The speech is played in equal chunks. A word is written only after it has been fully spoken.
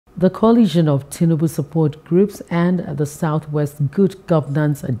The coalition of Tinubu support groups and the Southwest Good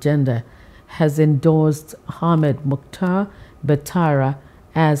Governance Agenda has endorsed Ahmed Muktar Betera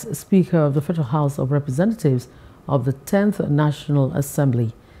as Speaker of the Federal House of Representatives of the 10th National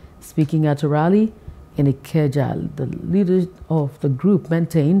Assembly. Speaking at a rally in Ikeja, the leader of the group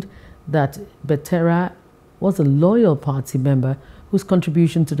maintained that Betera was a loyal party member whose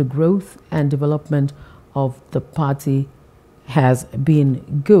contribution to the growth and development of the party has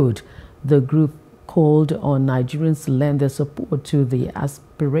been good. The group called on Nigerians to lend their support to the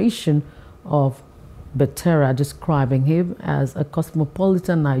aspiration of Betera, describing him as a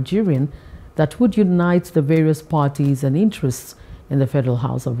cosmopolitan Nigerian that would unite the various parties and interests in the Federal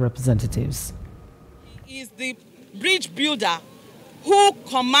House of Representatives. He is the bridge builder who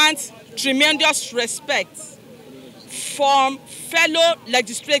commands tremendous respect from fellow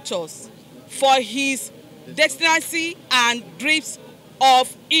legislators for his dexterity and grips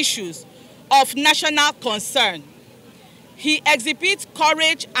of issues of national concern. He exhibits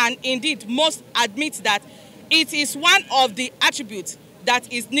courage and indeed most admit that it is one of the attributes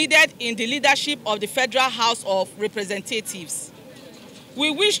that is needed in the leadership of the Federal House of Representatives. We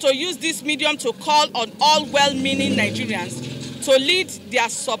wish to use this medium to call on all well-meaning Nigerians to lead their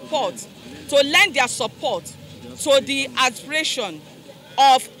support, to lend their support to the aspiration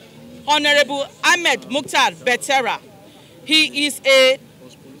of Honourable Ahmed Muktar Betera. He is a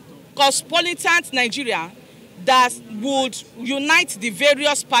cosmopolitan Nigerian that would unite the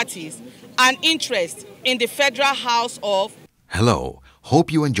various parties and interests in the Federal House of. Hello,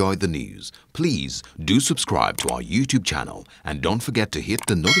 hope you enjoyed the news. Please do subscribe to our YouTube channel and don't forget to hit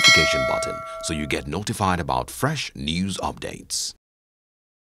the notification button so you get notified about fresh news updates.